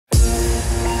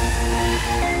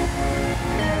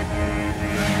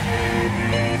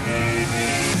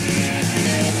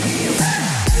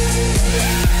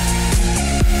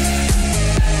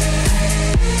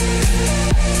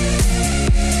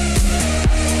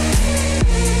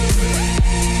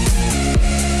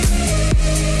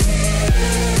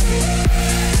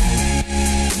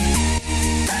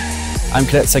I'm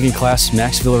Cadet Second Class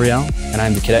Max Villarreal, and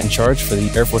I'm the cadet in charge for the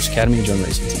Air Force Academy Drone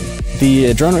Racing Team.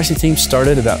 The drone racing team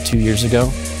started about 2 years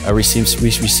ago. We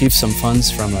received some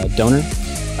funds from a donor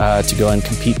to go and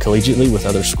compete collegiately with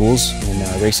other schools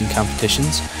in racing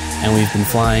competitions. And we've been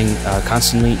flying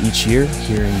constantly each year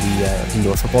here in the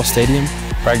indoor football stadium,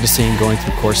 practicing, going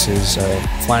through courses,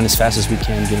 flying as fast as we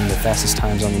can, getting the fastest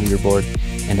times on the leaderboard,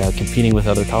 and competing with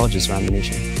other colleges around the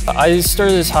nation. I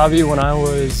started this hobby when I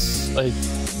was like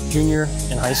junior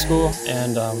in high school,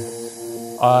 and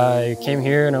I came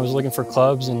here and I was looking for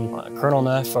clubs, and Colonel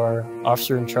Neff, our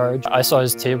officer in charge, I saw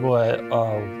his table at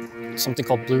something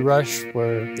called Blue Rush,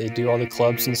 where they do all the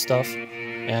clubs and stuff.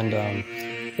 And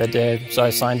that day, so I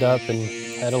signed up and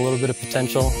had a little bit of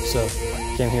potential, so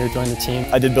came here, joined the team.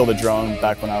 I did build a drone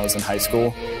back when I was in high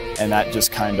school, and that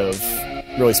just kind of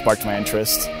really sparked my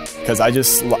interest, because I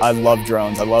love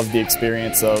drones. I love the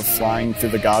experience of flying through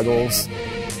the goggles.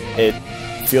 It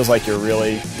feels like you're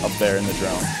really up there in the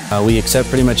drone. We accept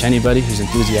pretty much anybody who's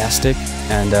enthusiastic,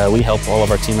 and we help all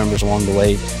of our team members along the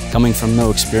way, coming from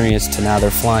no experience to now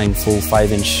they're flying full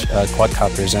 5-inch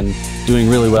quadcopters and doing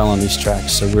really well on these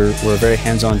tracks. So we're a very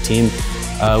hands-on team.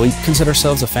 We consider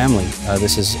ourselves a family.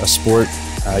 This is a sport.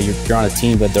 You're on a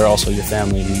team, but they're also your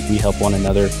family. We help one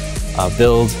another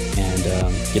build and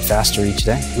get faster each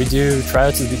day. We do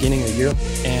tryouts at the beginning of the year,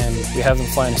 and we have them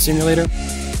fly in a simulator.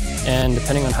 And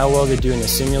depending on how well they do in the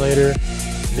simulator,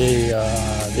 they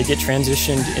get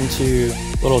transitioned into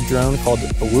a little drone called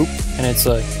a whoop, and it's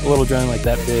a little drone like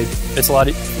that big. It's a lot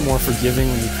more forgiving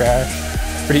when you crash,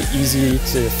 pretty easy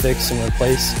to fix and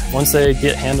replace. Once they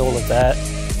get handle of that,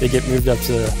 they get moved up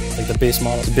to like the base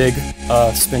model. It's big,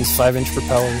 spins 5-inch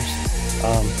propellers.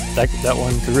 That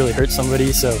one could really hurt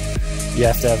somebody, so you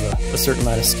have to have a certain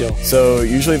amount of skill. So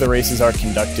usually the races are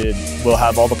conducted, we'll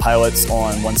have all the pilots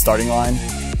on one starting line,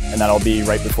 and that'll be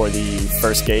right before the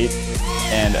first gate.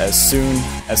 And as soon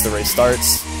as the race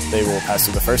starts, they will pass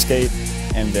through the first gate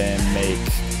and then make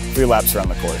 3 laps around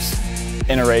the course.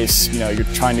 In a race, you're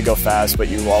trying to go fast, but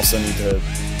you also need to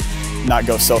not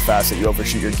go so fast that you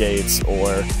overshoot your gates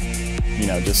or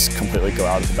just completely go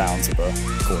out of the bounds of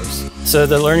the course. So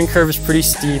the learning curve is pretty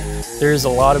steep. There's a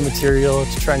lot of material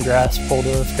to try and grasp hold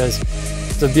of, because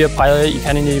to be a pilot, you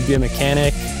kind of need to be a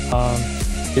mechanic.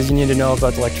 Because you need to know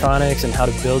about the electronics and how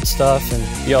to build stuff,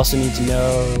 and you also need to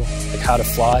know how to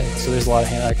fly, so there's a lot of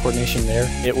hand-eye coordination there.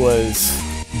 It was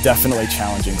definitely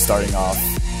challenging starting off,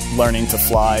 learning to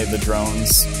fly the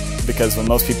drones, because when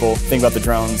most people think about the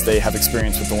drones, they have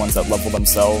experience with the ones that level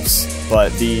themselves,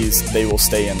 but these, they will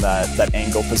stay in that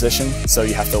angle position, so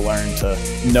you have to learn to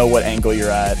know what angle you're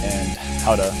at and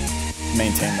how to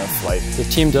maintain the flight. The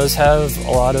team does have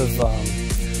a lot of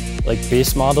like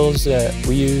base models that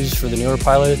we use for the newer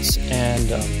pilots,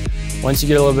 and once you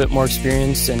get a little bit more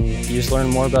experience and you just learn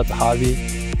more about the hobby,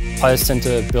 pilots tend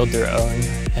to build their own,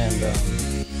 and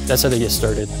that's how they get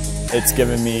started. It's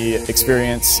given me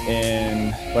experience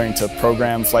in learning to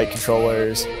program flight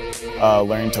controllers,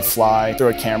 learning to fly through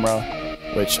a camera,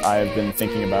 which I have been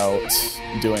thinking about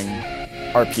doing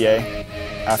RPA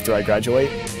after I graduate,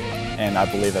 and I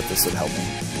believe that this would help me.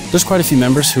 There's quite a few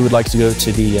members who would like to go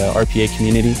to the RPA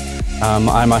community.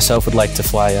 I myself would like to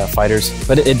fly fighters,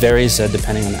 but it varies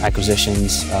depending on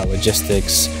acquisitions,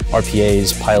 logistics,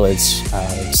 RPAs, pilots,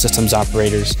 systems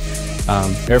operators.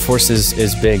 Air Force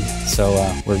is big, so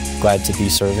we're glad to be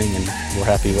serving, and we're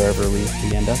happy wherever we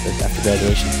end up after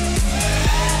graduation.